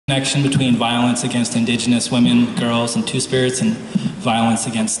connection between violence against Indigenous women, girls, and Two-Spirits and violence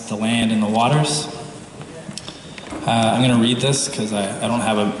against the land and the waters. I'm going to read this because I don't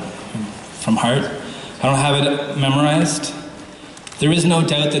have it from heart. I don't have it memorized. There is no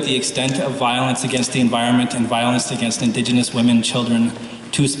doubt that the extent of violence against the environment and violence against Indigenous women, children,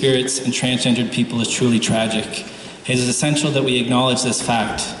 Two-Spirits, and transgendered people is truly tragic. It is essential that we acknowledge this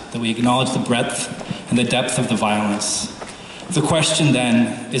fact, that we acknowledge the breadth and the depth of the violence. The question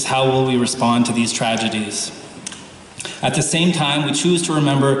then is, how will we respond to these tragedies? At the same time, we choose to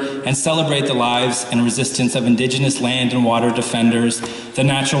remember and celebrate the lives and resistance of Indigenous land and water defenders, the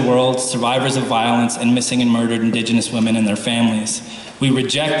natural world, survivors of violence, and missing and murdered Indigenous women and their families. We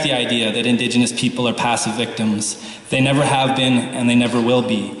reject the idea that Indigenous people are passive victims. They never have been, and they never will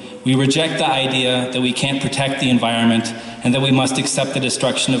be. We reject the idea that we can't protect the environment and that we must accept the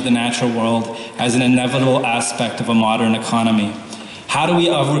destruction of the natural world as an inevitable aspect of a modern economy. How do we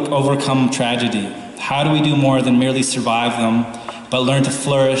overcome tragedy? How do we do more than merely survive them, but learn to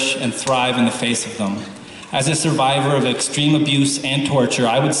flourish and thrive in the face of them? As a survivor of extreme abuse and torture,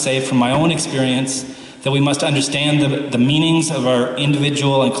 I would say from my own experience that we must understand the meanings of our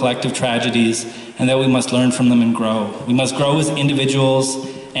individual and collective tragedies, and that we must learn from them and grow. We must grow as individuals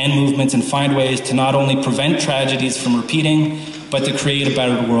and movements and find ways to not only prevent tragedies from repeating, but to create a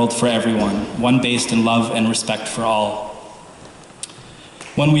better world for everyone, one based in love and respect for all.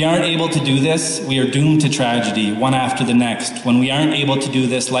 When we aren't able to do this, we are doomed to tragedy, one after the next. When we aren't able to do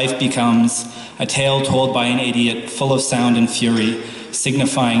this, life becomes a tale told by an idiot, full of sound and fury,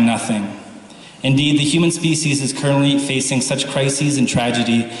 signifying nothing. Indeed, the human species is currently facing such crises and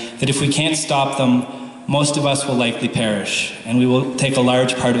tragedy that if we can't stop them, most of us will likely perish, and we will take a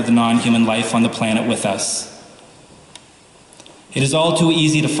large part of the non-human life on the planet with us. It is all too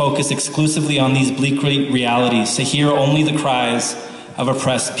easy to focus exclusively on these bleak realities, to hear only the cries of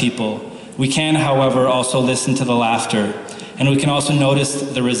oppressed people. We can, however, also listen to the laughter, and we can also notice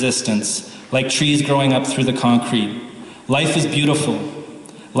the resistance, like trees growing up through the concrete. Life is beautiful.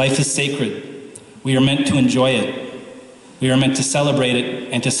 Life is sacred. We are meant to enjoy it. We are meant to celebrate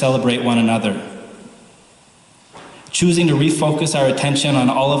it and to celebrate one another. Choosing to refocus our attention on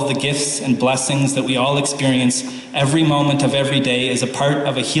all of the gifts and blessings that we all experience every moment of every day is a part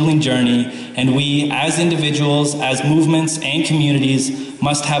of a healing journey, and we, as individuals, as movements and communities,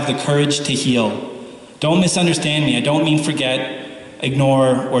 must have the courage to heal. Don't misunderstand me. I don't mean forget,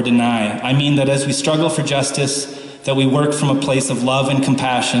 ignore, or deny. I mean that as we struggle for justice, that we work from a place of love and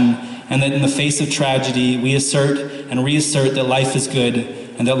compassion, and that in the face of tragedy, we assert and reassert that life is good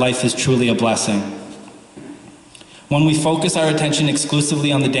and that life is truly a blessing. When we focus our attention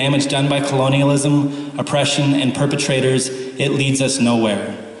exclusively on the damage done by colonialism, oppression, and perpetrators, it leads us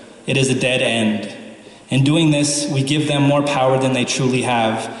nowhere. It is a dead end. In doing this, we give them more power than they truly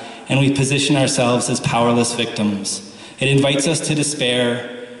have, and we position ourselves as powerless victims. It invites us to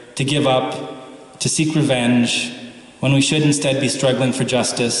despair, to give up, to seek revenge, when we should instead be struggling for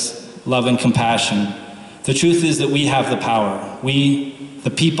justice, love, and compassion. The truth is that we have the power. We,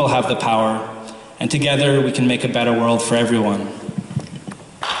 the people, have the power. And together we can make a better world for everyone.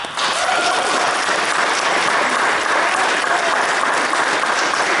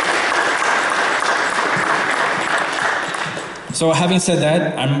 So having said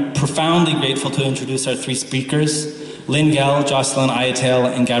that, I'm profoundly grateful to introduce our three speakers, Lynn Gell, Jocelyn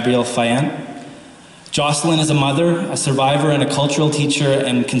Iahtail, and Gabrielle Fayant. Jocelyn is a mother, a survivor, and a cultural teacher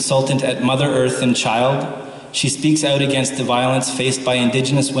and consultant at Mother Earth and Child. She speaks out against the violence faced by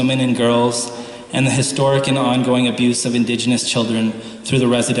Indigenous women and girls and the historic and ongoing abuse of Indigenous children through the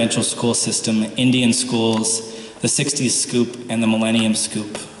residential school system, Indian schools, the 60s Scoop, and the Millennium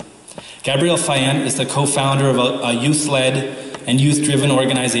Scoop. Gabrielle Fayant is the co-founder of a youth-led and youth-driven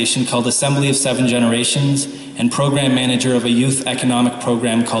organization called Assembly of Seven Generations and program manager of a youth economic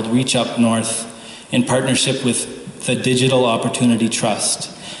program called Reach Up North in partnership with the Digital Opportunity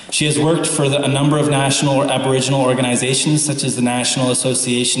Trust. She has worked for a number of national Aboriginal organizations such as the National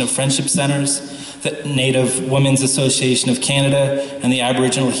Association of Friendship Centres, the Native Women's Association of Canada, and the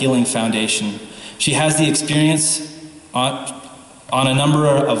Aboriginal Healing Foundation. She has the experience on a number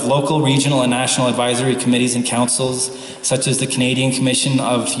of local, regional, and national advisory committees and councils, such as the Canadian Commission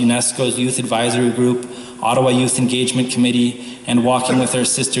of UNESCO's Youth Advisory Group, Ottawa Youth Engagement Committee, and Walking with Our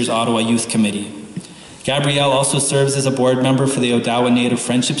Sisters Ottawa Youth Committee. Gabrielle also serves as a board member for the Odawa Native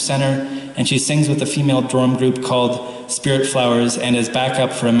Friendship Centre, and she sings with a female drum group called Spirit Flowers and as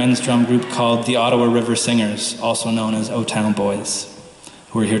backup for a men's drum group called the Ottawa River Singers, also known as O-Town Boys,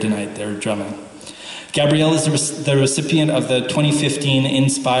 who are here tonight. They're drumming. Gabrielle is the recipient of the 2015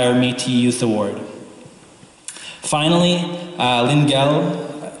 Inspire Métis Youth Award. Finally, Lynn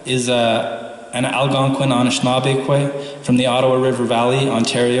Gell is an Algonquin Anishinaabe from the Ottawa River Valley,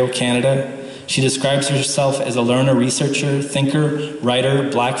 Ontario, Canada. She describes herself as a learner, researcher, thinker, writer,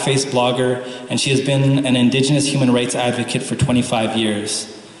 blackface blogger, and she has been an Indigenous human rights advocate for 25 years.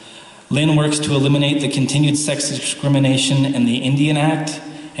 Lynn works to eliminate the continued sex discrimination in the Indian Act,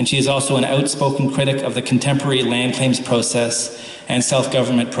 and she is also an outspoken critic of the contemporary land claims process and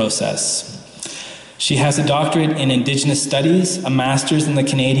self-government process. She has a doctorate in Indigenous Studies, a master's in the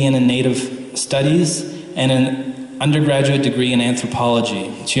Canadian and Native Studies, and an undergraduate degree in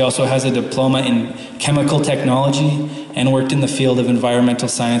anthropology. She also has a diploma in chemical technology and worked in the field of environmental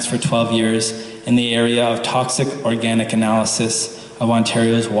science for 12 years in the area of toxic organic analysis of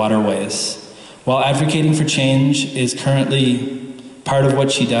Ontario's waterways. While advocating for change is currently part of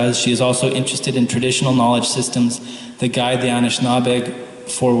what she does, she is also interested in traditional knowledge systems that guide the Anishinaabe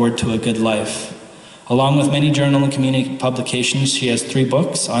forward to a good life. Along with many journal and community publications, she has 3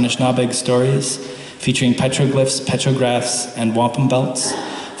 books, Anishinaabe Stories, featuring petroglyphs, petrographs, and wampum belts.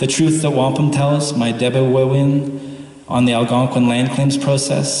 The Truth That Wampum Tells, My Debewewin on the Algonquin Land Claims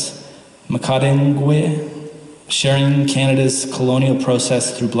Process, Makadengwe, Sharing Canada's Colonial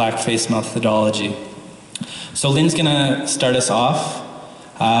Process Through Blackface Methodology. So Lynn's gonna start us off,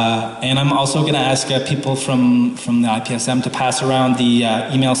 and I'm also gonna ask people from the IPSM to pass around the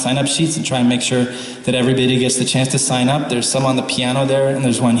email sign-up sheets and try and make sure that everybody gets the chance to sign up. There's some on the piano there, and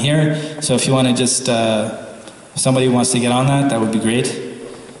there's one here. So if you wanna just, if somebody wants to get on that, that would be great.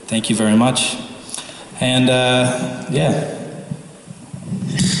 Thank you very much. And yeah.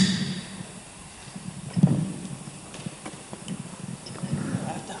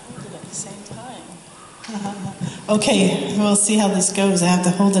 Okay, we'll see how this goes. I have to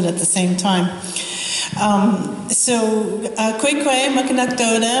hold it at the same time. Kwekwe,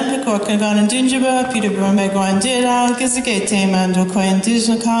 Makanakdoda, Pekorkan Dunjaba, Peter Bromegwandira, Gizagate, Mando Kwe,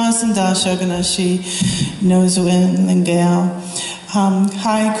 Indigenous, and Dashoganashi, Nozwin, Lingale.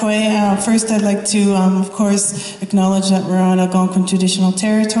 Hi, Kwe. First, I'd like to, of course, acknowledge that we're on Algonquin traditional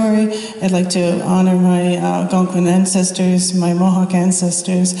territory. I'd like to honor my Algonquin ancestors, my Mohawk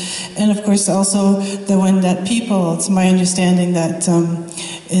ancestors, and of course also the Wendat people. It's my understanding that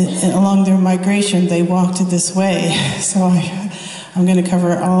along their migration, they walked this way. So I'm going to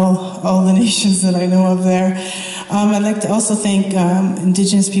cover all the nations that I know of there. I'd like to also thank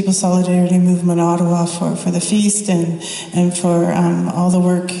Indigenous People Solidarity Movement Ottawa for the feast and for all the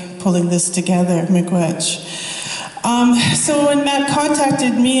work pulling this together, miigwech. So when Matt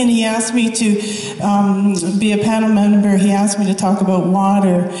contacted me and he asked me to be a panel member, he asked me to talk about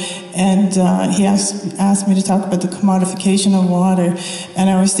water, and he asked me to talk about the commodification of water, and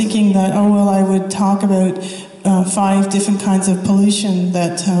I was thinking that, oh well, I would talk about 5 different kinds of pollution,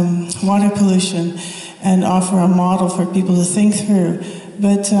 that water pollution, and offer a model for people to think through.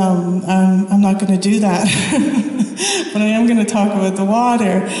 But I'm not going to do that. But I am going to talk about the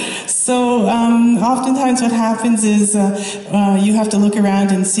water. So oftentimes what happens is you have to look around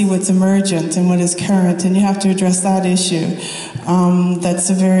and see what's emergent and what is current, and you have to address that issue.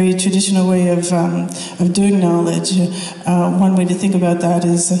 That's a very traditional way of doing knowledge. One way to think about that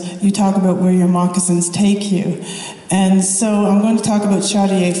is you talk about where your moccasins take you. And so I'm going to talk about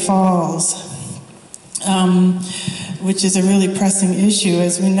Chaudière Falls. Which is a really pressing issue,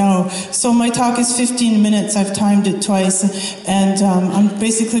 as we know. So my talk is 15 minutes. I've timed it twice, and I'm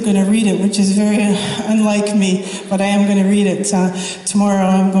basically going to read it, which is very unlike me, but I am going to read it. Tomorrow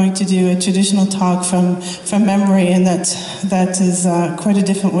I'm going to do a traditional talk from memory, and that is quite a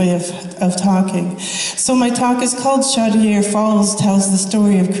different way of talking. So my talk is called Chaudière Falls Tells the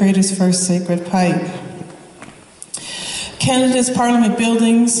Story of Crater's First Sacred Pipe. Canada's Parliament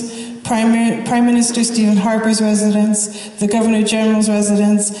buildings, Prime Minister Stephen Harper's residence, the Governor General's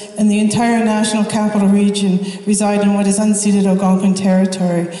residence, and the entire National Capital Region reside in what is unceded Algonquin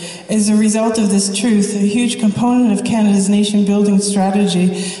territory. As a result of this truth, a huge component of Canada's nation-building strategy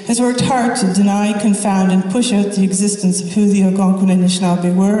has worked hard to deny, confound, and push out the existence of who the Algonquin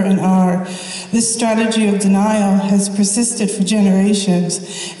Anishinaabe were and are. This strategy of denial has persisted for generations,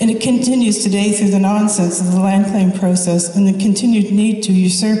 and it continues today through the nonsense of the land claim process and the continued need to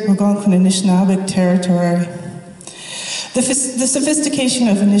usurp Algonquin Anishinaabe territory. The sophistication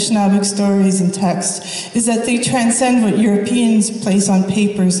of Anishinaabe stories and text is that they transcend what Europeans place on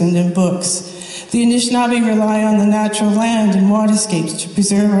papers and in books. The Anishinaabe rely on the natural land and waterscapes to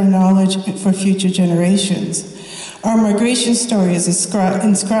preserve our knowledge for future generations. Our migration story is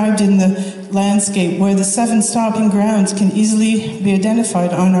inscribed in the landscape where the 7 stopping grounds can easily be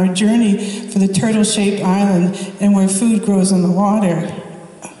identified on our journey for the turtle-shaped island and where food grows on the water.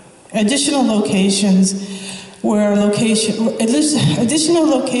 Additional locations where additional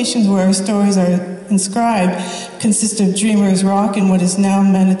locations where our stories are inscribed consist of Dreamer's Rock in what is now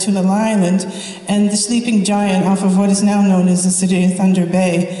Manitoulin Island, and the Sleeping Giant off of what is now known as the city of Thunder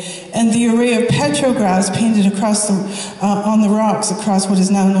Bay, and the array of petrographs painted across on the rocks across what is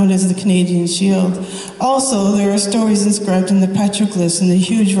now known as the Canadian Shield. Also, there are stories inscribed in the petroglyphs in the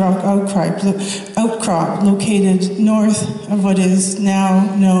huge rock outcrop located north of what is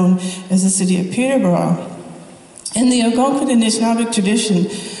now known as the city of Peterborough. In the Algonquin Anishinaabeg tradition,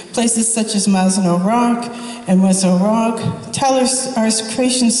 places such as Mazenot Rock and Wesso Rock tell our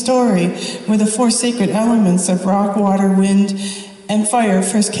creation story, where the four sacred elements of rock, water, wind, and fire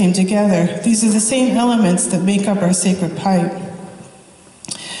first came together. These are the same elements that make up our sacred pipe.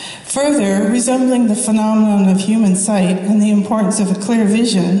 Further, resembling the phenomenon of human sight and the importance of a clear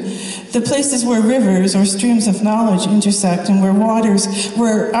vision, the places where rivers or streams of knowledge intersect and where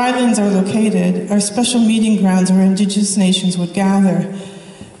islands are located are special meeting grounds where Indigenous nations would gather.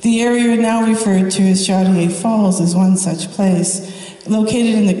 The area now referred to as Chaudière Falls is one such place.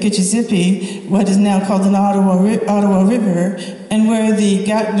 Located in the Gitchisipi, what is now called the Ottawa River, and where the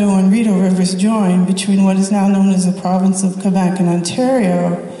Gatineau and Rideau rivers join between what is now known as the province of Quebec and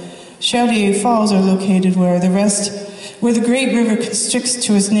Ontario. Chaudière Falls are located where the Great River constricts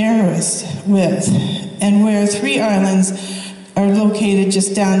to its narrowest width, and where three islands are located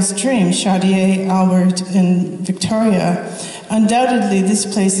just downstream, Chaudière, Albert, and Victoria. Undoubtedly, this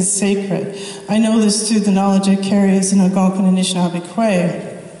place is sacred. I know this through the knowledge I carry as an Algonquin Anishinaabe Cree.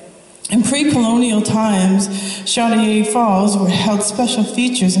 In pre-colonial times, Chaudière Falls held special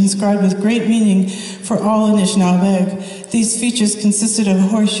features inscribed with great meaning for all Anishinaabe. These features consisted of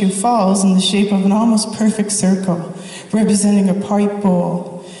horseshoe falls in the shape of an almost perfect circle, representing a pipe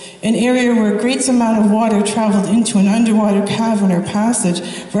bowl, an area where a great amount of water traveled into an underwater cavern or passage,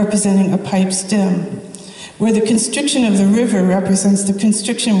 representing a pipe stem, where the constriction of the river represents the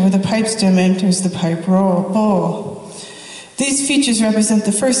constriction where the pipe stem enters the pipe bowl. These features represent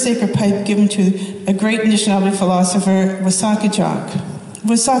the first sacred pipe given to a great Anishinaabe philosopher, Wasakajak.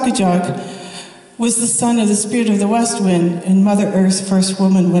 Wasakajak was the son of the spirit of the west wind and Mother Earth's first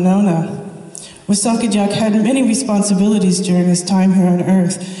woman, Winona. Wasakajak had many responsibilities during his time here on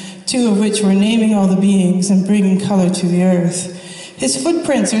Earth, two of which were naming all the beings and bringing color to the earth. His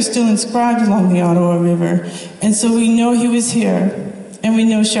footprints are still inscribed along the Ottawa River, and so we know he was here. And we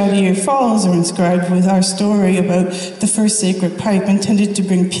know Chaudière Falls are inscribed with our story about the first sacred pipe intended to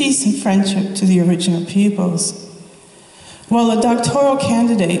bring peace and friendship to the original peoples. While a doctoral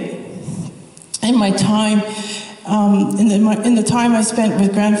candidate, in my time, in the time I spent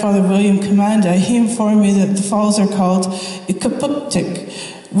with Grandfather William Commanda, he informed me that the falls are called Ikapuktik,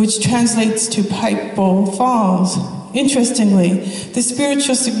 which translates to Pipe Bowl Falls. Interestingly, the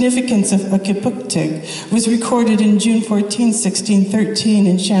spiritual significance of Ikapuktik was recorded in June 14, 1613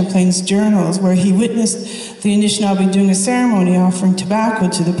 in Champlain's journals, where he witnessed the Anishinaabe doing a ceremony offering tobacco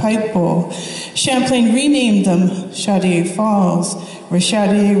to the pipe bowl. Champlain renamed them Chaudière Falls, where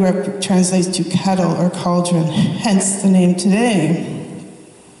Chaudière translates to kettle or cauldron, hence the name today.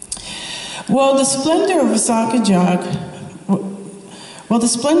 While the splendor of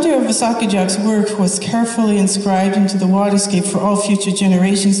Wasakajak's work was carefully inscribed into the waterscape for all future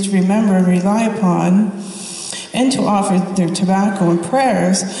generations to remember and rely upon, and to offer their tobacco and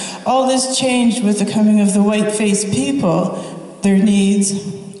prayers, all this changed with the coming of the white-faced people, their needs,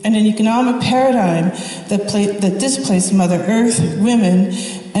 and an economic paradigm that displaced Mother Earth, women,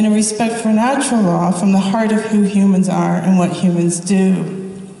 and a respect for natural law from the heart of who humans are and what humans do.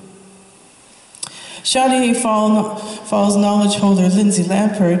 Chaudière Falls knowledge holder Lindsay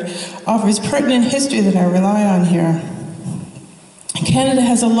Lampard offers pertinent history that I rely on here. Canada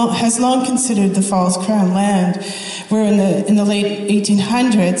has long considered the falls crown land, where in the late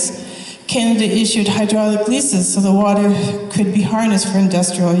 1800s, Canada issued hydraulic leases so the water could be harnessed for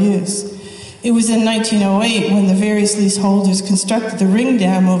industrial use. It was in 1908 when the various leaseholders constructed the ring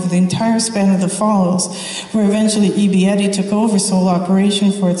dam over the entire span of the falls, where eventually E.B. Eddy took over sole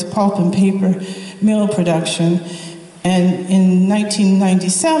operation for its pulp and paper mill production. And in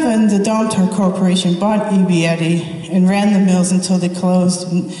 1997, the Domtar Corporation bought E.B. Eddy and ran the mills until they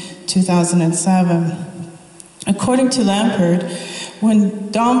closed in 2007. According to Lampard, when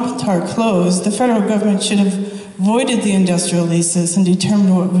Domtar closed, the federal government should have voided the industrial leases and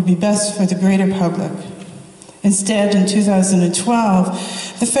determined what would be best for the greater public. Instead, in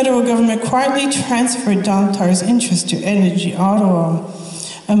 2012, the federal government quietly transferred Domtar's interest to Energy Ottawa,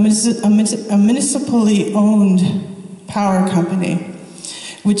 a municipally owned power company,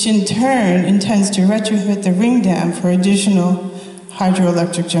 which in turn intends to retrofit the ring dam for additional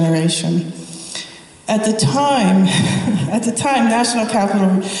hydroelectric generation. At the time,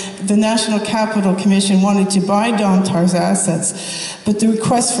 the National Capital Commission wanted to buy Domtar's assets, but the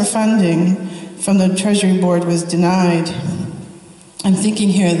request for funding from the Treasury Board was denied. I'm thinking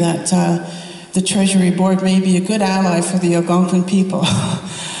here that the Treasury Board may be a good ally for the Algonquin people,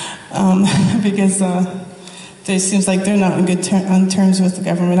 because it seems like they're not on terms with the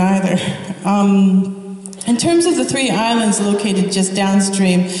government either. In terms of the 3 islands located just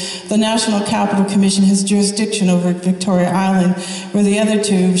downstream, the National Capital Commission has jurisdiction over Victoria Island, where the other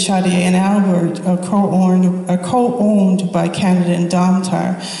 2, Chaudière and Albert, are co-owned by Canada and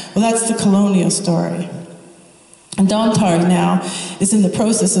Domtar. Well, that's the colonial story. And Domtar now is in the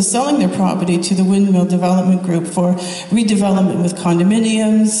process of selling their property to the Windmill Development Group for redevelopment with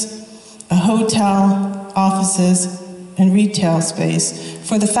condominiums, a hotel, offices, and retail space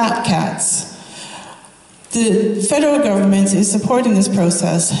for the fat cats. The federal government is supporting this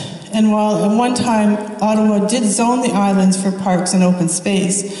process, and while at one time Ottawa did zone the islands for parks and open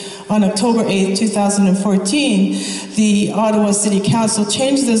space, on October 8, 2014, the Ottawa City Council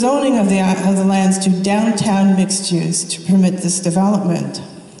changed the zoning of the lands to downtown mixed use to permit this development.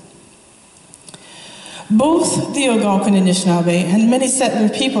 Both the Algonquin Anishinaabe and many settler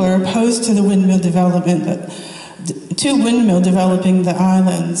people are opposed to the windmill development, developing the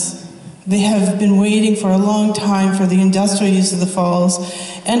islands. They have been waiting for a long time for the industrial use of the falls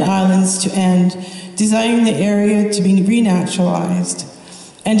and islands to end, desiring the area to be renaturalized.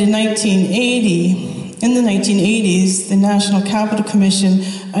 And in the 1980s, the National Capital Commission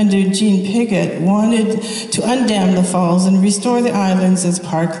under Jean Piggott wanted to undam the falls and restore the islands as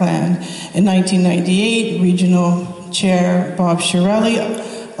parkland. In 1998, Regional Chair Bob Chiarelli,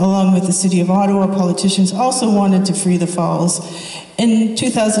 along with the City of Ottawa politicians, also wanted to free the falls. In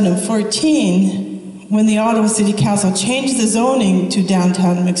 2014, when the Ottawa City Council changed the zoning to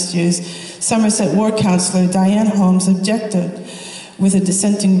downtown mixed use, Somerset Ward Councillor Diane Holmes objected with a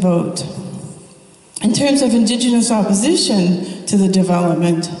dissenting vote. In terms of Indigenous opposition to the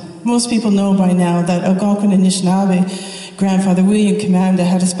development, most people know by now that Algonquin Anishinaabe grandfather William Commanda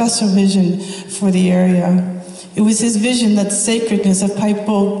had a special vision for the area. It was his vision that the sacredness of Pipe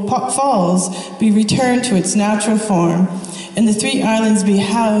Bowl Falls be returned to its natural form, and the 3 islands be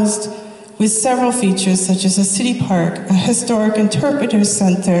housed with several features such as a city park, a historic interpreter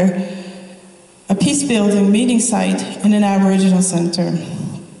center, a peace building meeting site, and an Aboriginal center.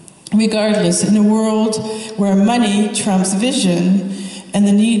 Regardless, in a world where money trumps vision and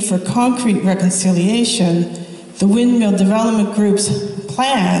the need for concrete reconciliation, the Windmill Development Group's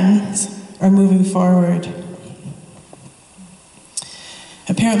plans are moving forward.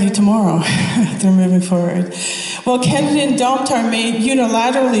 Apparently tomorrow, they're moving forward. While Canada and Domtar may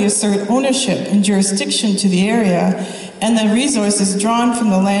unilaterally assert ownership and jurisdiction to the area and the resources drawn from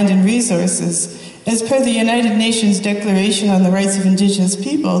the land and resources, as per the United Nations Declaration on the Rights of Indigenous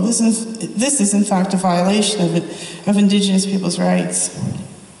People, this is in fact a violation of Indigenous people's rights.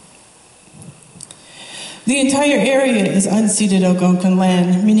 The entire area is unceded Algonquin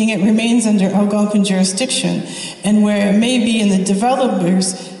land, meaning it remains under Algonquin jurisdiction, and where it may be in the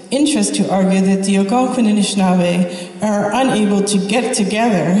developer's interest to argue that the Algonquin Anishinaabe are unable to get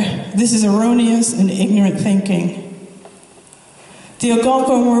together, this is erroneous and ignorant thinking. The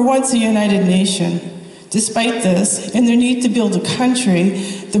Algonquin were once a united nation. Despite this, in their need to build a country,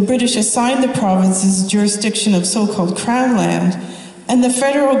 the British assigned the provinces jurisdiction of so-called Crown land and the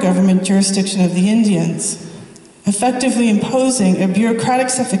federal government jurisdiction of the Indians, effectively imposing a bureaucratic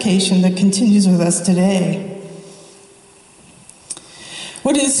suffocation that continues with us today.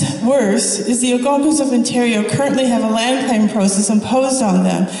 What is worse is the Algonquins of Ontario currently have a land claim process imposed on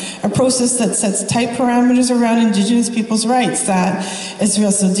them, a process that sets tight parameters around Indigenous people's rights that, as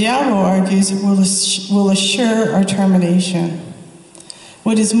Russell Diabo argues, will assure our termination.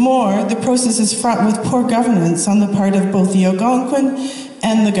 What is more, the process is fraught with poor governance on the part of both the Algonquin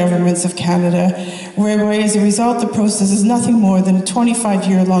and the governments of Canada, whereby as a result the process is nothing more than a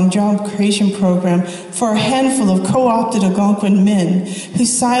 25-year-long job creation program for a handful of co-opted Algonquin men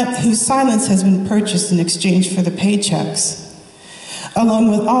whose silence has been purchased in exchange for the paychecks, along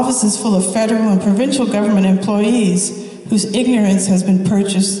with offices full of federal and provincial government employees whose ignorance has been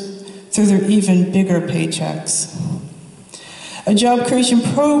purchased through their even bigger paychecks. A job creation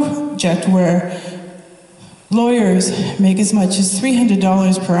project where lawyers make as much as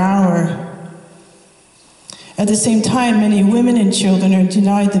 $300 per hour. At the same time, many women and children are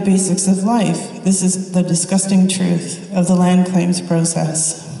denied the basics of life. This is the disgusting truth of the land claims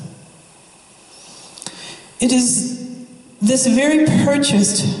process. It is this very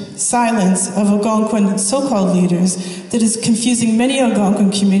purchased silence of Algonquin so-called leaders that is confusing many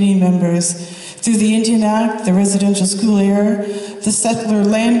Algonquin community members through the Indian Act, the residential school era, the settler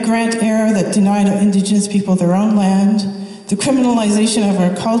land grant era that denied our Indigenous people their own land, the criminalization of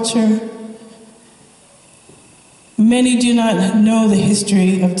our culture. Many do not know the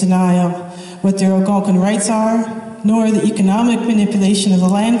history of denial, what their Algonquin rights are, nor the economic manipulation of the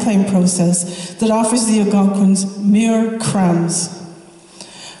land claim process that offers the Algonquins mere crumbs.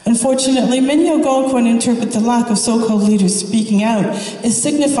 Unfortunately, many Algonquin interpret the lack of so-called leaders speaking out as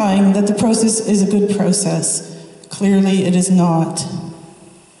signifying that the process is a good process. Clearly, it is not.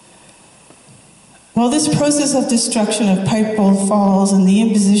 While this process of destruction of Pipebowl Falls and the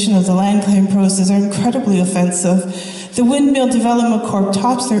imposition of the land claim process are incredibly offensive, the Windmill Development Corp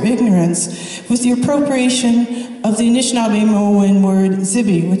tops their ignorance with the appropriation of the Anishinaabe-Mowin word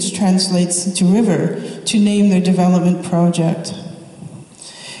zibi, which translates to river, to name their development project.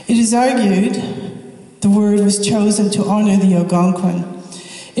 It is argued the word was chosen to honor the Algonquin.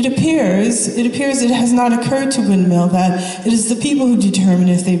 It appears it has not occurred to Windmill that it is the people who determine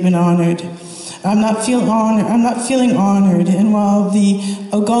if they've been honored. I'm not feeling honored, and while the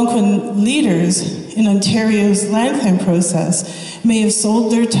Algonquin leaders in Ontario's land claim process may have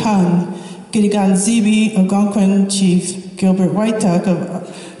sold their tongue, Gitigan Zibi Algonquin Chief Gilbert Whiteduck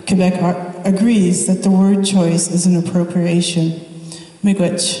of Quebec agrees that the word choice is an appropriation.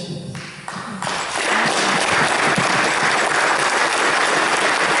 Miigwech.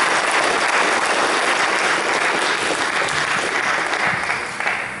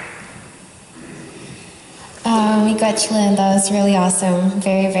 Jocelyn, that was really awesome.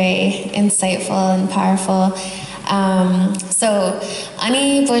 Very, very insightful and powerful. So,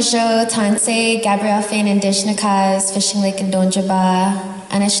 Ani Bojo, Tanse, Gabrielle Fayant, Indigenous, Fishing Lake and Donjaba,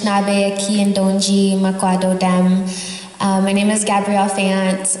 Anishinaabe, Aki and Donji, Makwado Dam. My name is Gabrielle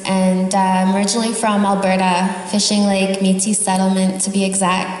Fayant, and I'm originally from Alberta, Fishing Lake, Métis Settlement to be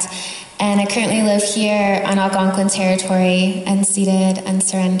exact. And I currently live here on Algonquin territory, unceded,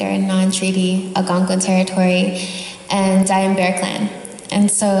 unsurrendered, non-treaty Algonquin territory, and I am Bear Clan. And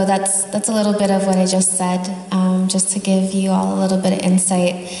so that's a little bit of what I just said, just to give you all a little bit of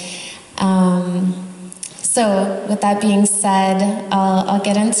insight. So with that being said, I'll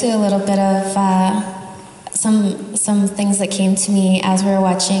get into a little bit of some things that came to me as we were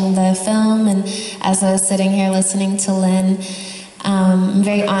watching the film and as I was sitting here listening to Lynn. I'm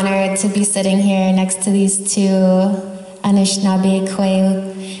very honored to be sitting here next to these two Anishinaabe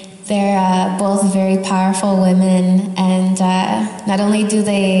Kwe. They're both very powerful women, and not only do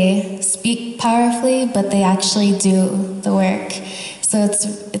they speak powerfully, but they actually do the work. So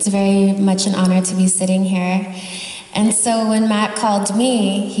it's very much an honor to be sitting here. And so when Matt called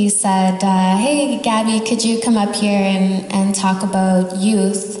me, he said, hey, Gabby, could you come up here and talk about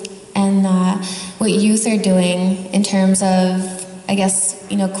youth and what youth are doing in terms of, I guess,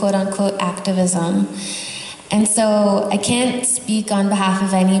 quote unquote activism. And so I can't speak on behalf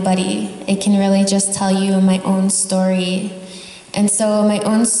of anybody. I can really just tell you my own story. And so my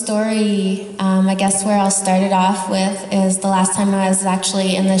own story, I guess where I'll start it off with is the last time I was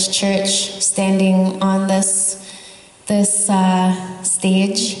actually in this church standing on this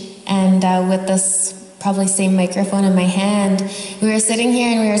stage and with this probably same microphone in my hand. We were sitting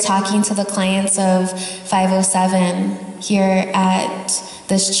here and we were talking to the clients of 507 here at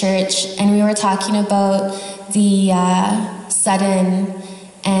this church, and we were talking about the sudden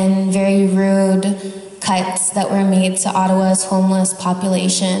and very rude cuts that were made to Ottawa's homeless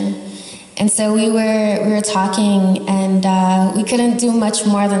population. And so we were talking, and we couldn't do much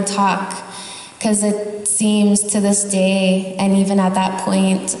more than talk, because it seems to this day, and even at that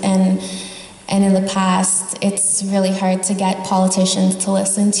point, and in the past, it's really hard to get politicians to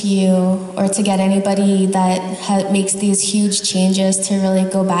listen to you, or to get anybody that makes these huge changes to really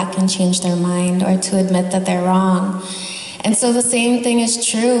go back and change their mind, or to admit that they're wrong. And so the same thing is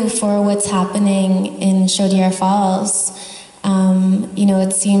true for what's happening in Chaudière Falls.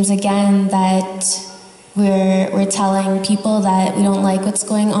 It seems again that we're telling people that we don't like what's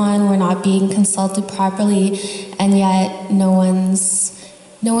going on, we're not being consulted properly, and yet no one's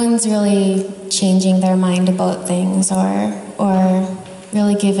really changing their mind about things or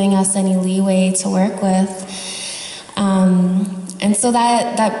really giving us any leeway to work with. And so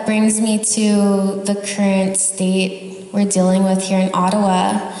that brings me to the current state we're dealing with here in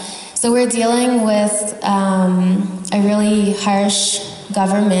Ottawa. So we're dealing with a really harsh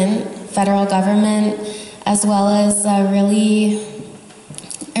government, federal government, as well as a really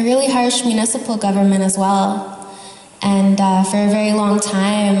harsh municipal government as well. And for a very long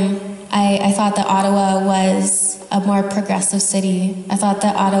time, I thought that Ottawa was a more progressive city. I thought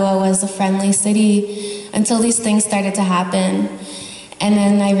that Ottawa was a friendly city until these things started to happen. And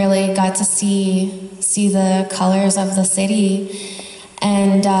then I really got to see the colors of the city.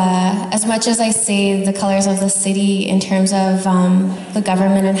 And as much as I say the colors of the city in terms of the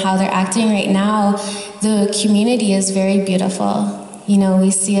government and how they're acting right now, the community is very beautiful. You know, we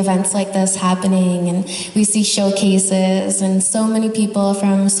see events like this happening, and we see showcases, and so many people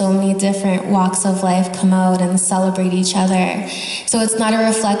from so many different walks of life come out and celebrate each other. So it's not a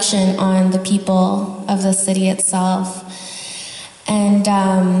reflection on the people of the city itself. And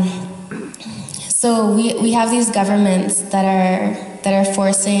so we have these governments that are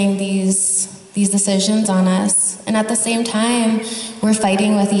forcing these decisions on us, and at the same time, we're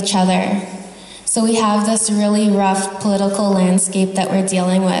fighting with each other. So we have this really rough political landscape that we're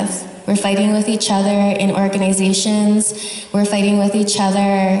dealing with. We're fighting with each other in organizations. We're fighting with each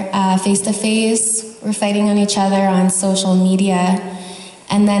other face-to-face. We're fighting on each other on social media.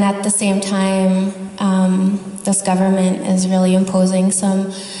 And then at the same time, this government is really imposing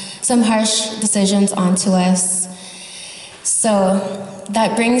some harsh decisions onto us. So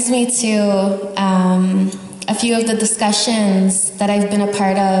that brings me to a few of the discussions that I've been a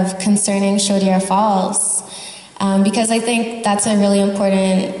part of concerning Chaudière Falls, because I think that's a really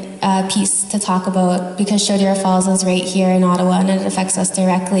important piece to talk about, because Chaudière Falls is right here in Ottawa and it affects us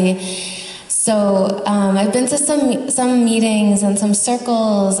directly. So I've been to some meetings and some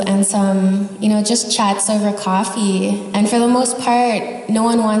circles and some, just chats over coffee. And for the most part, no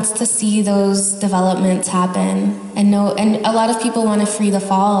one wants to see those developments happen. And a lot of people want to free the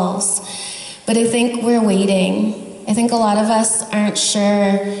falls. But I think we're waiting. I think a lot of us aren't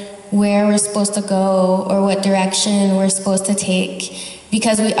sure where we're supposed to go or what direction we're supposed to take,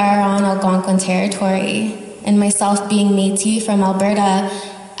 because we are on Algonquin territory. And myself being Métis from Alberta,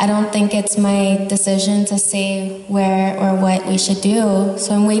 I don't think it's my decision to say where or what we should do.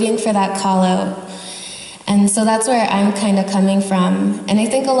 So I'm waiting for that call out. And so that's where I'm kind of coming from. And I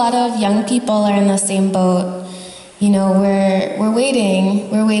think a lot of young people are in the same boat. We're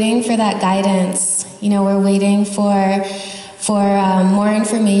waiting for that guidance. We're waiting for more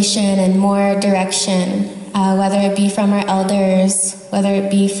information and more direction, whether it be from our elders, whether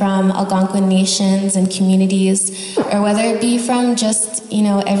it be from Algonquin nations and communities, or whether it be from just,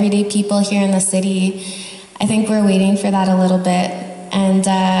 everyday people here in the city. I think we're waiting for that a little bit. And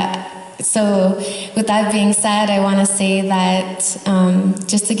so with that being said, I want to say that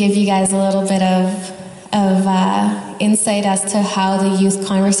just to give you guys a little bit of insight as to how the youth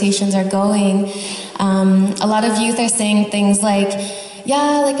conversations are going. A lot of youth are saying things like,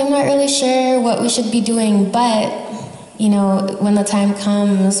 I'm not really sure what we should be doing, but, when the time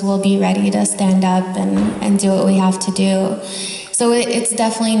comes, we'll be ready to stand up and do what we have to do. So it's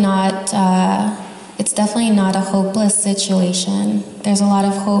definitely not a hopeless situation. There's a lot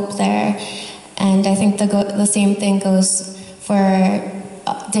of hope there. And I think the same thing goes for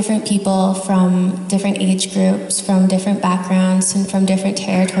different people from different age groups, from different backgrounds, and from different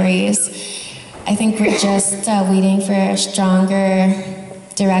territories. I think we're just waiting for a stronger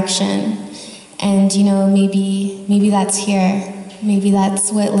direction. And, maybe that's here. Maybe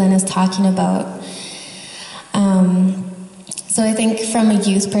that's what Lynn is talking about. So I think from a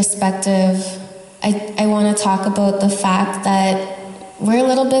youth perspective, I want to talk about the fact that we're a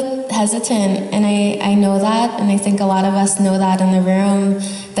little bit hesitant, and I know that, and I think a lot of us know that in the room,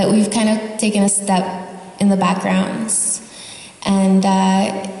 that we've kind of taken a step in the backgrounds. And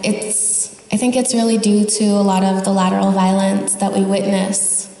I think it's really due to a lot of the lateral violence that we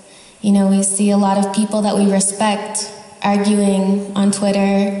witness. We see a lot of people that we respect arguing on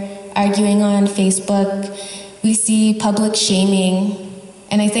Twitter, arguing on Facebook. We see public shaming.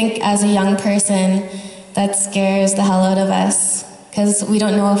 And I think as a young person, that scares the hell out of us, because we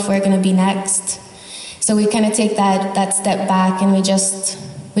don't know if we're going to be next. So we kind of take that step back, and we just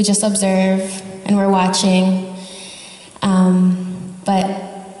observe, and we're watching. But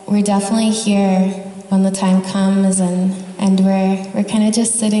we're definitely here when the time comes, and we're kind of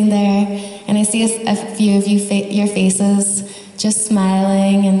just sitting there, and I see a few of your faces just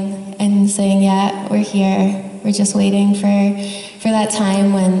smiling and saying, yeah, we're here. We're just waiting for that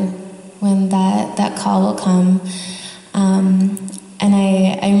time when that call will come. And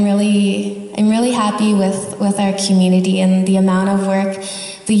I'm really happy with our community and the amount of work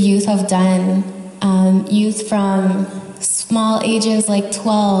the youth have done. Youth from small ages like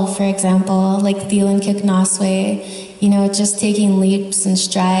 12, for example, like Thielen Kiknoswe, just taking leaps and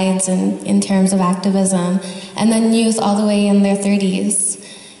strides in terms of activism. And then youth all the way in their 30s,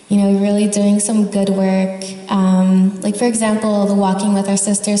 really doing some good work. Like, for example, the Walking with Our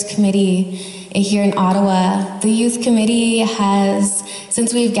Sisters Committee here in Ottawa. The youth committee has,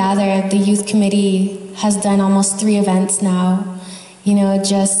 since we've gathered, the youth committee has done almost 3 events now.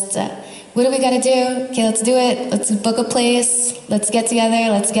 just what do we got to do? Okay, let's do it. Let's book a place. Let's get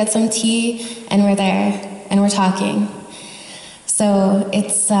together. Let's get some tea, and we're there and we're talking. So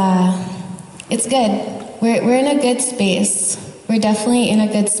it's good. We're in a good space. We're definitely in a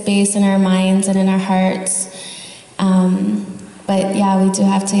good space in our minds and in our hearts. But yeah, we do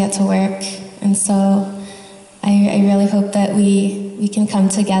have to get to work, and so I really hope that we can come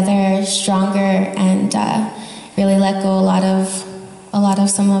together stronger and really let go a lot of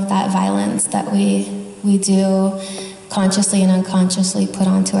some of that violence that we do consciously and unconsciously put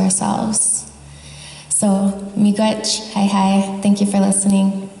onto ourselves. So, miigwech, hi, thank you for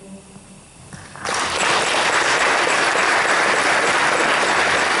listening.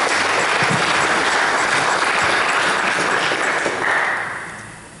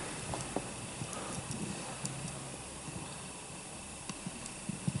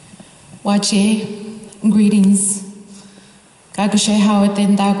 Wache, greetings. My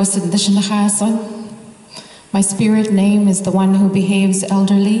spirit name is the one who behaves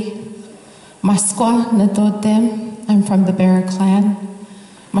elderly. Maskwa Nadodem, I'm from the Bear clan.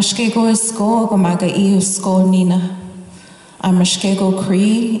 Mashkego Isko Gomaga Eo Sko Nina. I'm Mashkego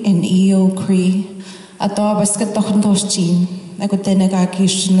Cree in Eo Cree. Atobaskat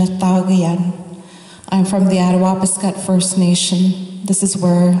I'm from the Ottawa First Nation. This is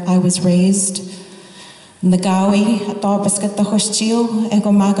where I was raised. Nagawi, Atobaskat Hoschio,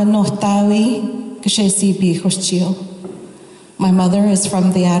 Egomaga Nohtawi, Kashesibi Hoschio. My mother is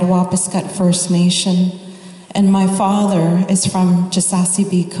from the Ottawa First Nation, and my father is from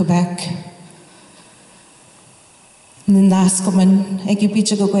Chisasibi, Quebec.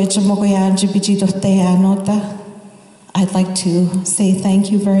 I'd like to say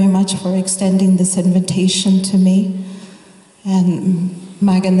thank you very much for extending this invitation to me. And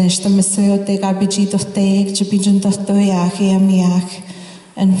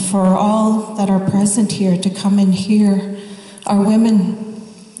and for all that are present here to come and hear our women,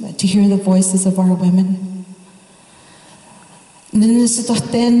 to hear the voices of our women.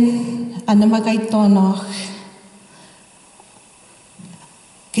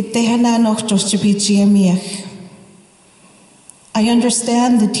 I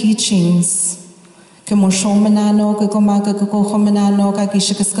understand the teachings.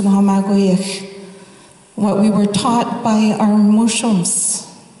 What we were taught by our mushrooms,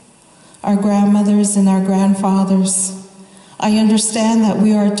 our grandmothers and our grandfathers. I understand that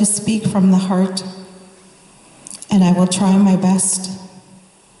we are to speak from the heart, and I will try my best.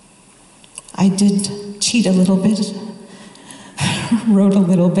 I did cheat a little bit, wrote a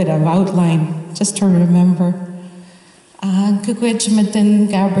little bit of outline just to remember.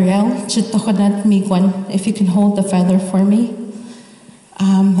 Gabrielle, if you can hold the feather for me.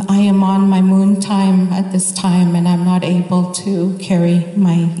 I am on my moon time at this time, and I'm not able to carry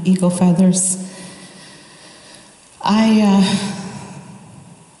my eagle feathers. I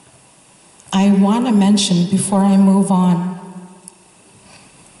want to mention before I move on,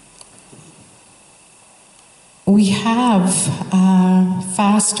 we have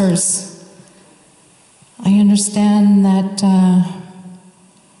fasters. I understand that,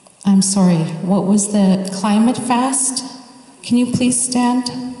 I'm sorry, what was the climate fast? Can you please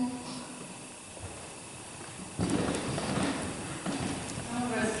stand?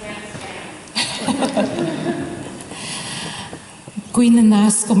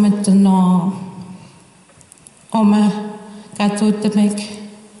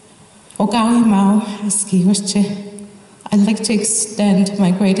 I'd like to extend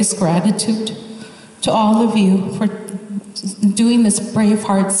my greatest gratitude to all of you for doing this brave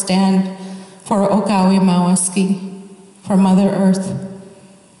heart stand for Ogawi Mawaski, for Mother Earth.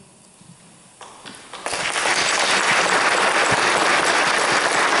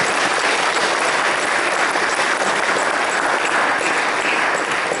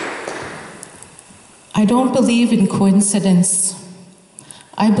 I don't believe in coincidence.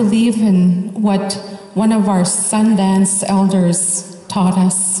 I believe in what one of our Sundance elders taught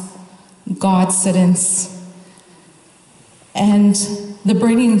us, God-sidence. And the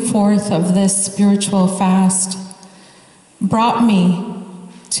bringing forth of this spiritual fast brought me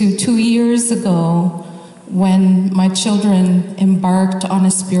to 2 years ago when my children embarked on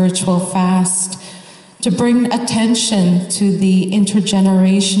a spiritual fast to bring attention to the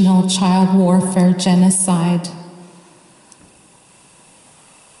intergenerational child warfare genocide.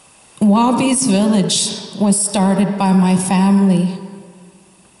 Wabi's village was started by my family.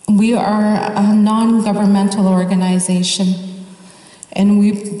 We are a non-governmental organization, and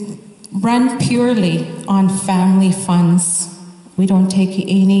we run purely on family funds. We don't take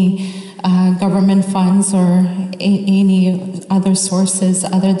any government funds or any other sources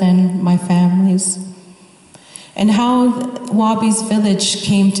other than my family's. And how Wabi's village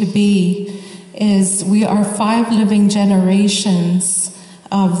came to be is we are 5 living generations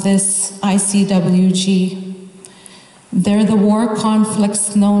of this ICWG. They're the war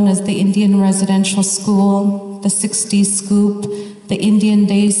conflicts known as the Indian Residential School, the 60s Scoop, the Indian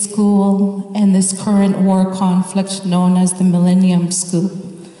Day School, and this current war conflict known as the Millennium Scoop.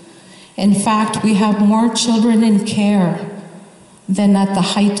 In fact, we have more children in care than at the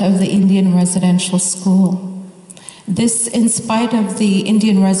height of the Indian Residential School. This in spite of the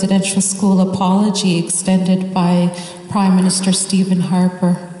Indian Residential School apology extended by Prime Minister Stephen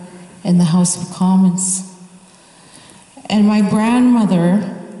Harper in the House of Commons. And my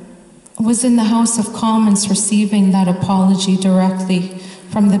grandmother was in the House of Commons receiving that apology directly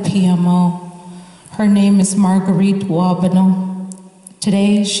from the PMO. Her name is Marguerite Wabano.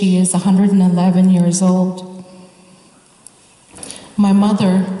 Today she is 111 years old. My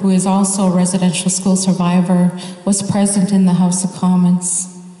mother, who is also a residential school survivor, was present in the House of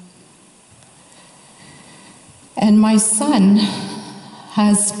Commons. And my son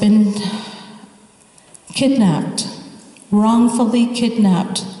has been kidnapped, wrongfully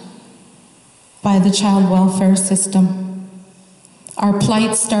kidnapped by the child welfare system. Our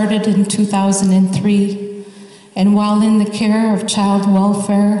plight started in 2003, and while in the care of child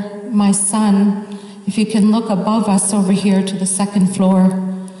welfare, my son, if you can look above us over here to the second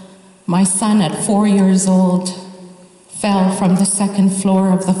floor, my son at 4 years old fell from the second floor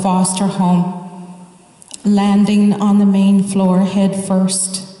of the foster home, landing on the main floor head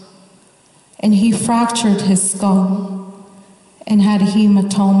first. And he fractured his skull and had a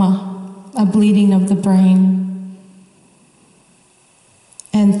hematoma, a bleeding of the brain.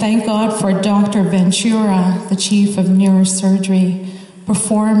 And thank God for Dr. Ventura, the chief of neurosurgery,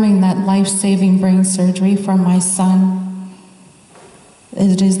 performing that life-saving brain surgery for my son.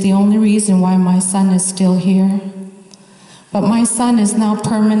 It is the only reason why my son is still here. But my son is now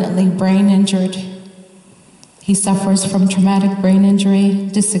permanently brain injured. He suffers from traumatic brain injury,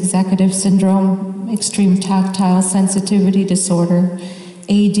 dysexecutive syndrome, extreme tactile sensitivity disorder,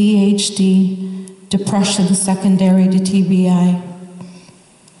 ADHD, depression secondary to TBI.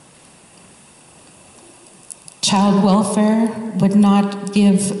 Child welfare would not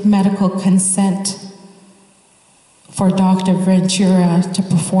give medical consent for Dr. Ventura to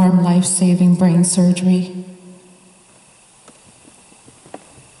perform life-saving brain surgery.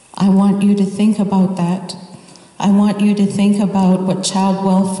 I want you to think about that. I want you to think about what child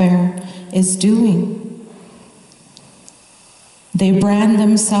welfare is doing. They brand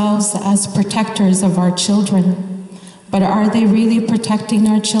themselves as protectors of our children, but are they really protecting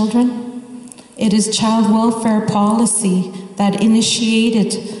our children? It is child welfare policy that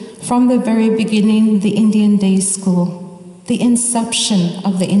initiated from the very beginning the Indian Day School, the inception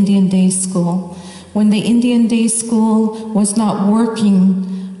of the Indian Day School, when the Indian Day School was not working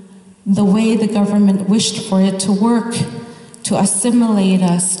the way the government wished for it to work, to assimilate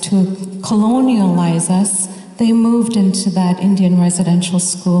us, to colonialize us. They moved into that Indian residential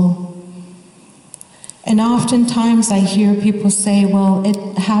school. And oftentimes I hear people say, well,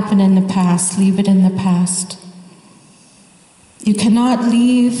 it happened in the past, leave it in the past. You cannot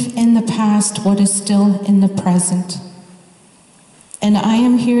leave in the past what is still in the present. And I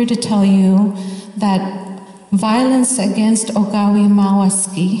am here to tell you that violence against Ogawi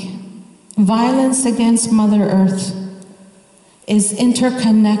Mawaski, violence against Mother Earth, is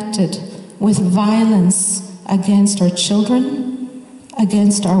interconnected with violence against our children,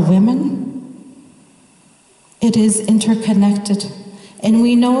 against our women. It is interconnected, and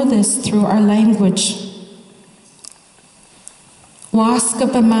we know this through our language. Waska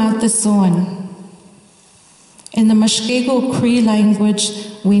b'matason. In the Mushkego Cree language,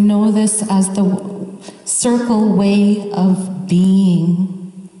 we know this as the circle way of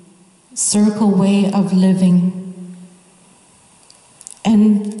being, circle way of living.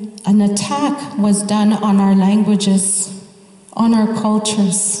 And an attack was done on our languages, on our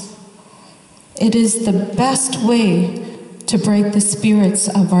cultures. It is the best way to break the spirits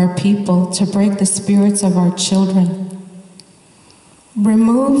of our people, to break the spirits of our children.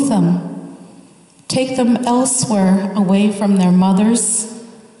 Remove them. Take them elsewhere, away from their mothers,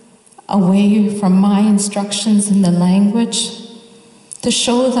 away from my instructions in the language, to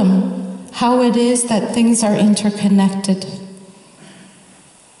show them how it is that things are interconnected.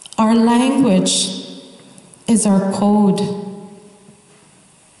 Our language is our code.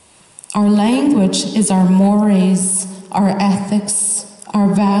 Our language is our mores, our ethics,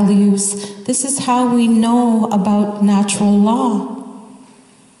 our values. This is how we know about natural law.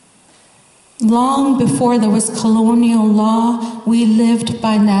 Long before there was colonial law, we lived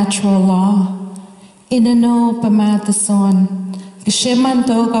by natural law. Inano pamatason. Gishiman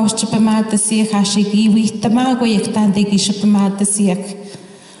dog aus pamatasiak ashigi tamago yaktande gishpamatasiak.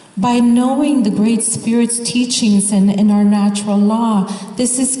 By knowing the Great Spirit's teachings in our natural law,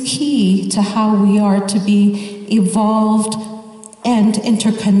 this is key to how we are to be evolved and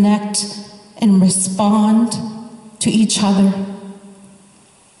interconnect and respond to each other.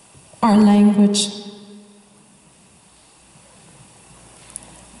 Our language.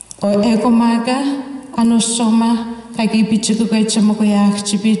 O egomaga anosoma kagi bichugo chamogoyak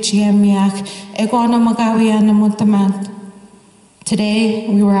chibichiamiak egona magawi anamutamat. Today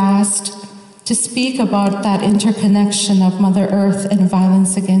we were asked to speak about that interconnection of Mother Earth and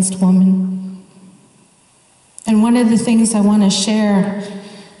violence against women. And one of the things I want to share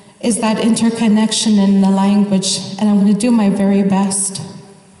is that interconnection in the language, and I'm going to do my very best.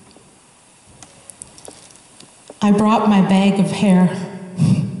 I brought my bag of hair.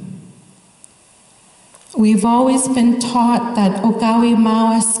 We've always been taught that Ogawi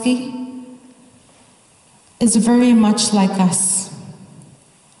Mawaski is very much like us.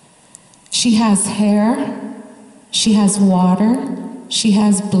 She has hair, she has water, she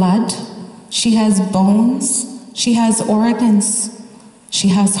has blood, she has bones, she has organs, she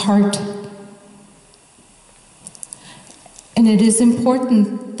has heart. And it is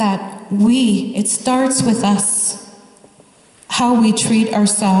important that it starts with us, how we treat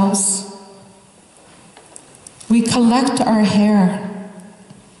ourselves. We collect our hair.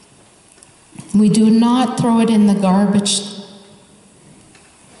 We do not throw it in the garbage.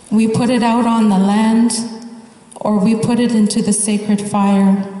 We put it out on the land, or we put it into the sacred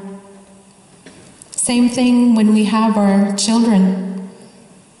fire. Same thing when we have our children.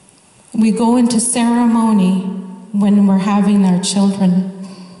 We go into ceremony when we're having our children.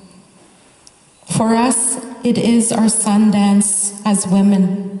 For us, it is our Sundance as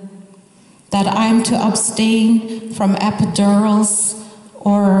women, that I'm to abstain from epidurals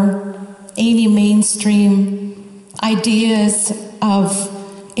or any mainstream ideas of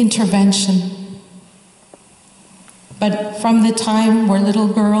intervention. But from the time we're little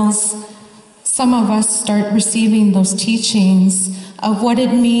girls, some of us start receiving those teachings of what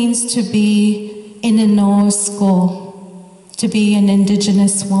it means to be in a Noah school, to be an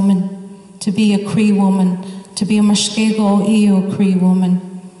Indigenous woman, to be a Cree woman, to be a Mushkego Iyo Cree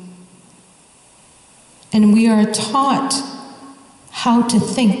woman. And we are taught how to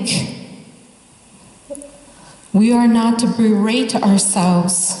think. We are not to berate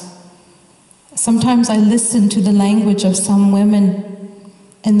ourselves. Sometimes I listen to the language of some women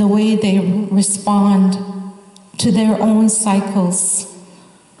and the way they respond to their own cycles,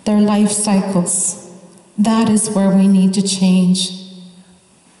 their life cycles. That is where we need to change.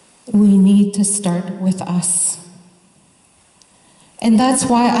 We need to start with us. And that's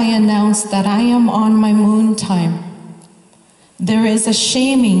why I announced that I am on my moon time. There is a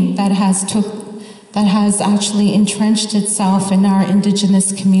shaming that has actually entrenched itself in our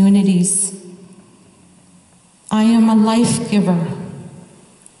Indigenous communities. I am a life giver.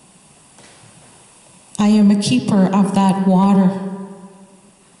 I am a keeper of that water.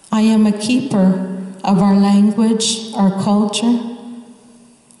 I am a keeper of our language, our culture.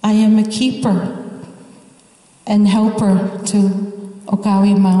 I am a keeper and helper to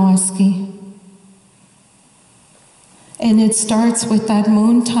Ogawi Mawaski. And it starts with that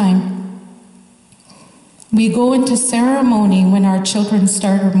moon time. We go into ceremony when our children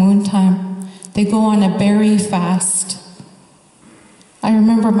start our moon time. They go on a berry fast. I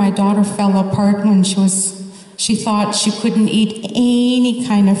remember my daughter fell apart when she thought she couldn't eat any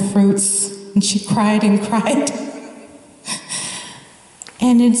kind of fruits, and she cried and cried.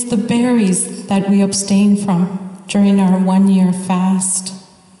 And it's the berries that we abstain from during our 1-year fast.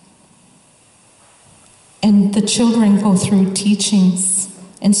 And the children go through teachings,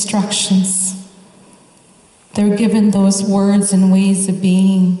 instructions. They're given those words and ways of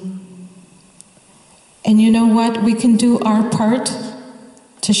being. And you know what? We can do our part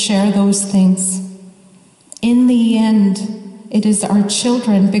to share those things. In the end, it is our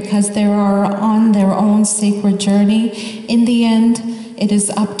children, because they are on their own sacred journey. In the end, it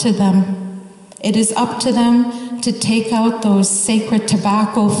is up to them. It is up to them to take out those sacred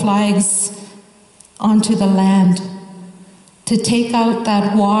tobacco flags onto the land, to take out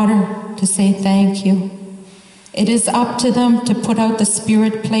that water, to say thank you. It is up to them to put out the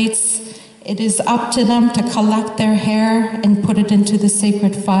spirit plates. It is up to them to collect their hair and put it into the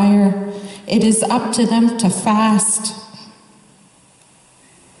sacred fire. It is up to them to fast.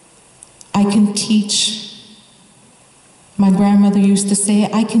 I can teach. My grandmother used to say,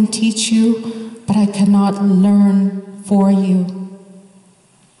 I can teach you, but I cannot learn for you.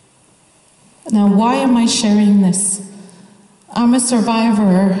 Now, why am I sharing this? I'm a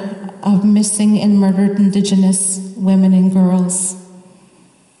survivor of missing and murdered Indigenous women and girls.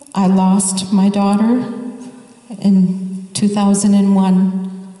 I lost my daughter in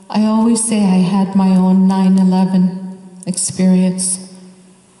 2001. I always say I had my own 9/11 experience.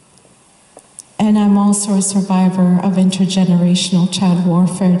 And I'm also a survivor of intergenerational child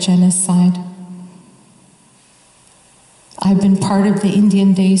warfare genocide. I've been part of the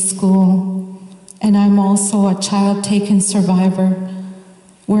Indian Day School, and I'm also a child taken survivor,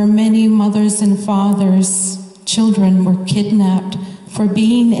 where many mothers and fathers, children were kidnapped for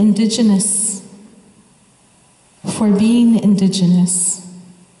being Indigenous. For being Indigenous.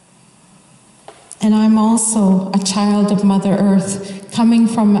 And I'm also a child of Mother Earth, coming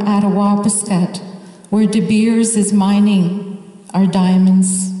from Ottawa, where De Beers is mining our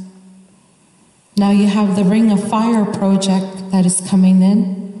diamonds. Now you have the Ring of Fire project that is coming in.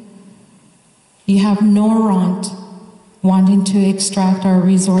 You have Noront wanting to extract our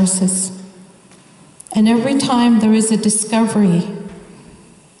resources. And every time there is a discovery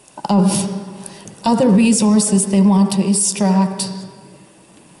of other resources they want to extract,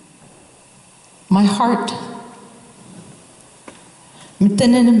 my heart,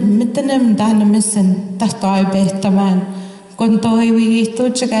 mitenem danamisin tahtoi behtavan, kontoi wiito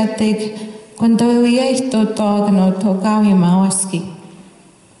jagatig, kontoi wiito togano togawi mawaski.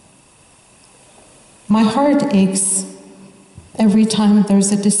 My heart aches every time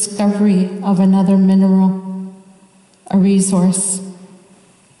there's a discovery of another mineral, a resource.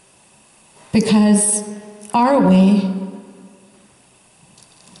 Because our way,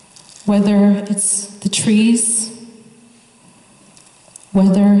 whether it's the trees,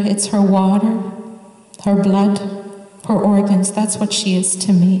 whether it's her water, her blood, her organs, that's what she is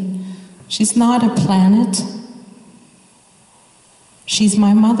to me. She's not a planet. She's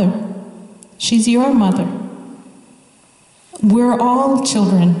my mother. She's your mother. We're all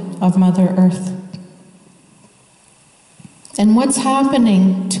children of Mother Earth. And what's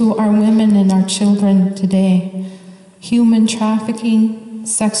happening to our women and our children today? Human trafficking,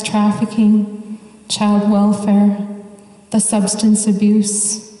 sex trafficking, child welfare, the substance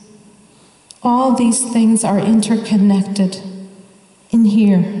abuse. All these things are interconnected in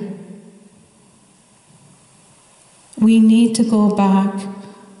here. We need to go back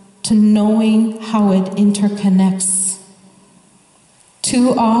to knowing how it interconnects.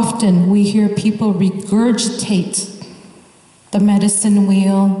 Too often we hear people regurgitate the medicine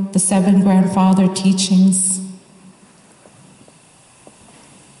wheel, the 7 grandfather teachings.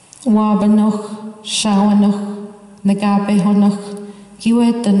 Wabanoch, shawanoch, nagabehonoch,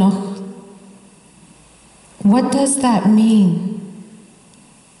 giwetanoch. What does that mean?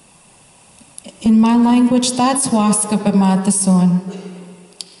 In my language, that's waska b'matason.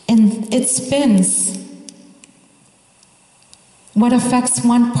 And it spins. What affects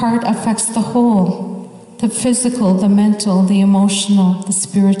one part affects the whole. The physical, the mental, the emotional, the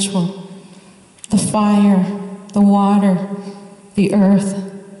spiritual, the fire, the water, the earth,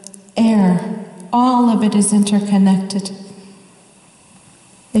 air, all of it is interconnected.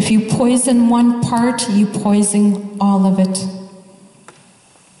 If you poison one part, you poison all of it.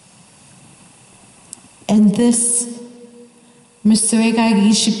 And this,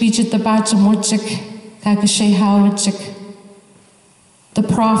 the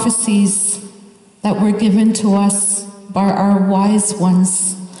prophecies that were given to us by our wise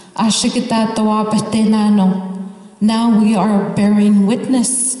ones. Now we are bearing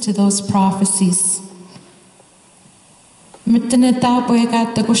witness to those prophecies.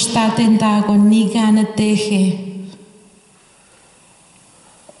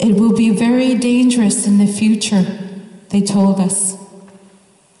 It will be very dangerous in the future, they told us.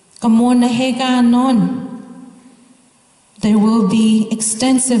 There will be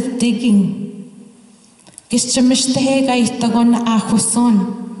extensive digging.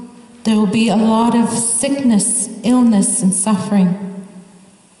 There will be a lot of sickness, illness, and suffering.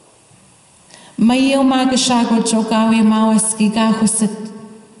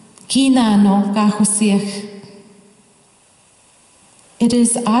 It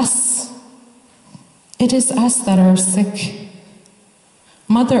is us. It is us that are sick.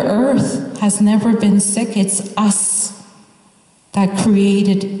 Mother Earth has never been sick. It's us that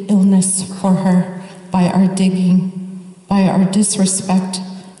created illness for her by our digging, by our disrespect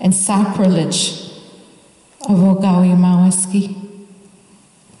and sacrilege of Ogawi Mawaski.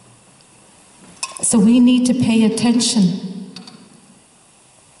 So we need to pay attention.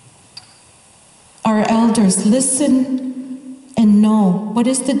 Our elders, listen know what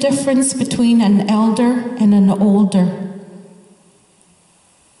is the difference between an elder and an older.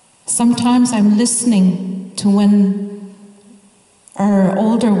 Sometimes I'm listening to when our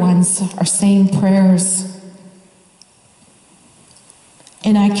older ones are saying prayers,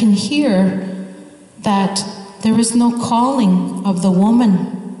 and I can hear that there is no calling of the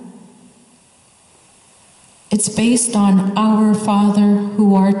woman. It's based on our Father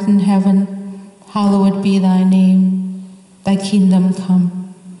who art in heaven, hallowed be thy name, thy kingdom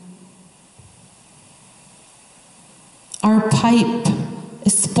come. Our pipe,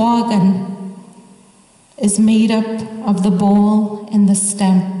 ispogan, is made up of the bowl and the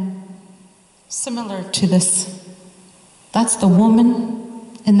stem. Similar to this. That's the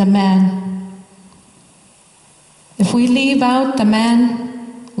woman and the man. If we leave out the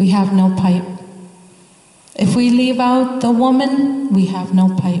man, we have no pipe. If we leave out the woman, we have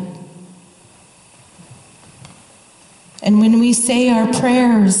no pipe. And when we say our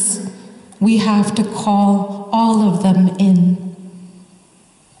prayers, we have to call all of them in.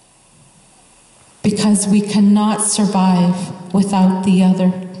 Because we cannot survive without the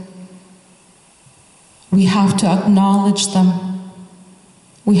other. We have to acknowledge them.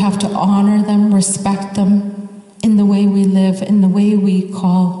 We have to honor them, respect them in the way we live, in the way we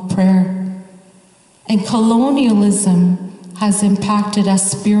call prayer. And colonialism has impacted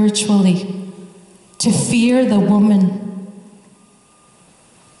us spiritually to fear the woman.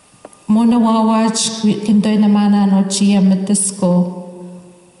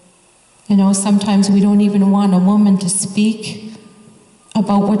 You know, sometimes we don't even want a woman to speak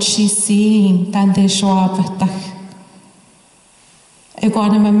about what she's seeing.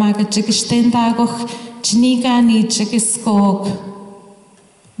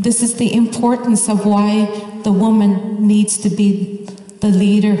 This is the importance of why the woman needs to be the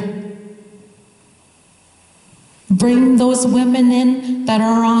leader. Bring those women in that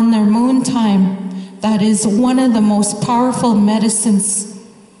are on their moon time. That is one of the most powerful medicines.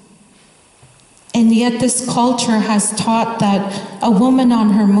 And yet this culture has taught that a woman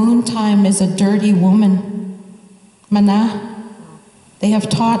on her moon time is a dirty woman. Mana, they have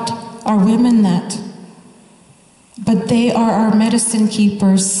taught our women that. But they are our medicine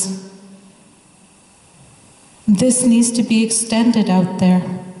keepers. This needs to be extended out there.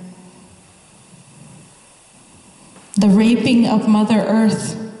 The raping of Mother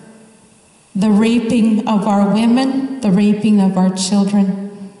Earth, the raping of our women, the raping of our children.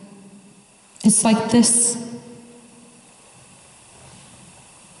 It's like this.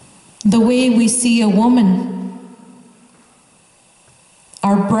 The way we see a woman,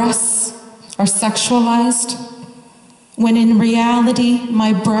 our breasts are sexualized, when in reality,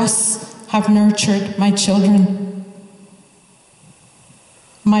 my breasts have nurtured my children.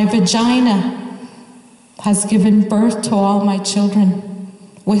 My vagina has given birth to all my children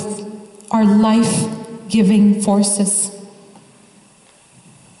with our life-giving forces.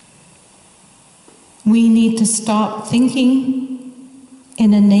 We need to stop thinking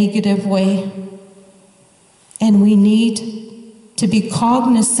in a negative way, and we need to be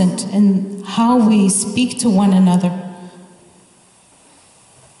cognizant in how we speak to one another.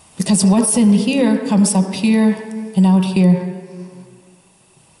 Because what's in here comes up here and out here.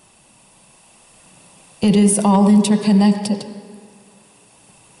 It is all interconnected.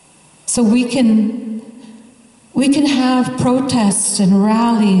 So we can have protests and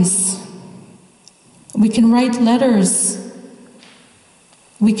rallies. We can write letters.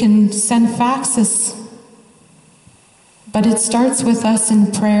 We can send faxes. But it starts with us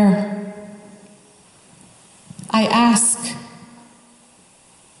in prayer. I ask,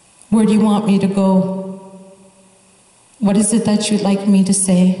 where do you want me to go? What is it that you'd like me to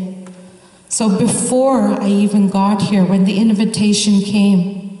say? So before I even got here, when the invitation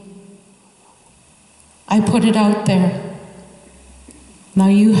came, I put it out there. Now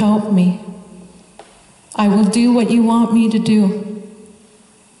you help me. I will do what you want me to do.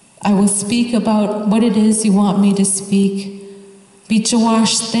 I will speak about what it is you want me to speak.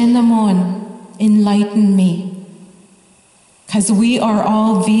 Enlighten me. Because we are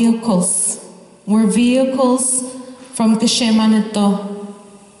all vehicles. We're vehicles from Geshemanito,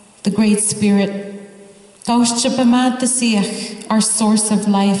 the Great Spirit. Our source of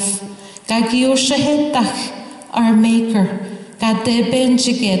life. Our Maker.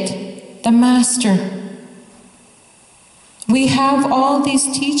 The Master. We have all these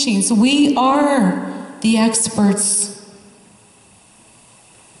teachings. We are the experts.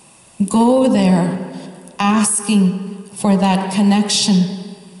 Go there asking for that connection.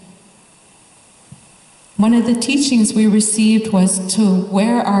 One of the teachings we received was to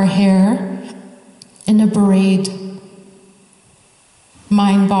wear our hair in a braid.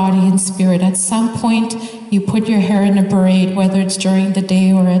 mind, body, and spirit. At some point, you put your hair in a braid, whether it's during the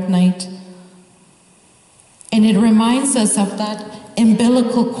day or at night. And it reminds us of that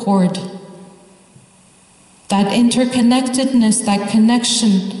umbilical cord, that interconnectedness, that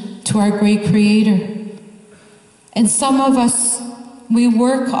connection to our great Creator. And some of us, we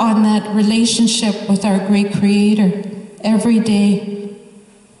work on that relationship with our great Creator every day.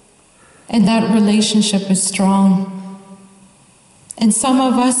 And that relationship is strong. And some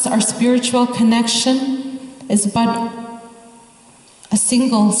of us, our spiritual connection is but a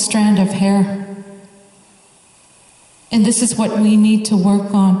single strand of hair. And this is what we need to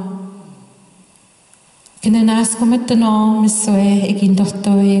work on.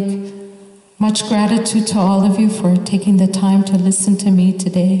 Much gratitude to all of you for taking the time to listen to me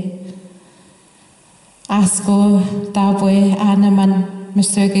today. Asko dabwe anaman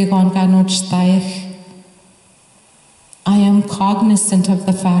misöge gonganotstaich. I am cognizant of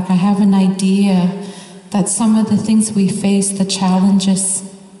the fact, I have an idea that some of the things we face, the challenges,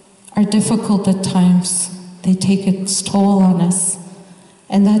 are difficult at times. They take its toll on us.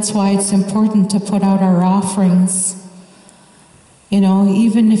 And that's why it's important to put out our offerings. You know,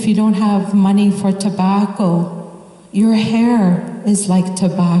 even if you don't have money for tobacco, your hair is like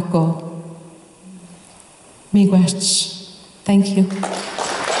tobacco. Miigwech. Thank you.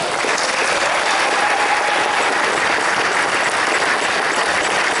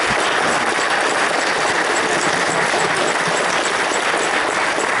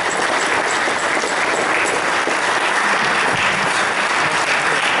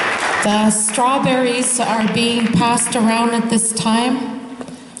 The strawberries are being passed around at this time.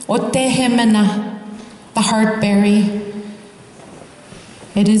 Otehemena, the heartberry.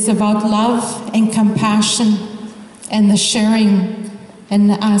 It is about love and compassion and the sharing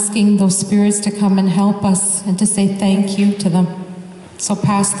and asking those spirits to come and help us and to say thank you to them. So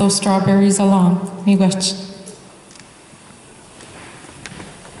pass those strawberries along. Miigwech.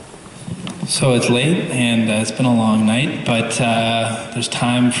 So it's late and it's been a long night, but there's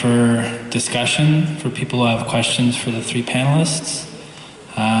time for discussion for people who have questions for the three panelists.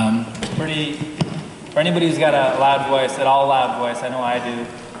 For anybody who's got a loud voice, at all loud voice, I know I do,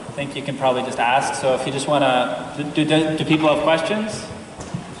 I think you can probably just ask. So if you just want to, do people have questions?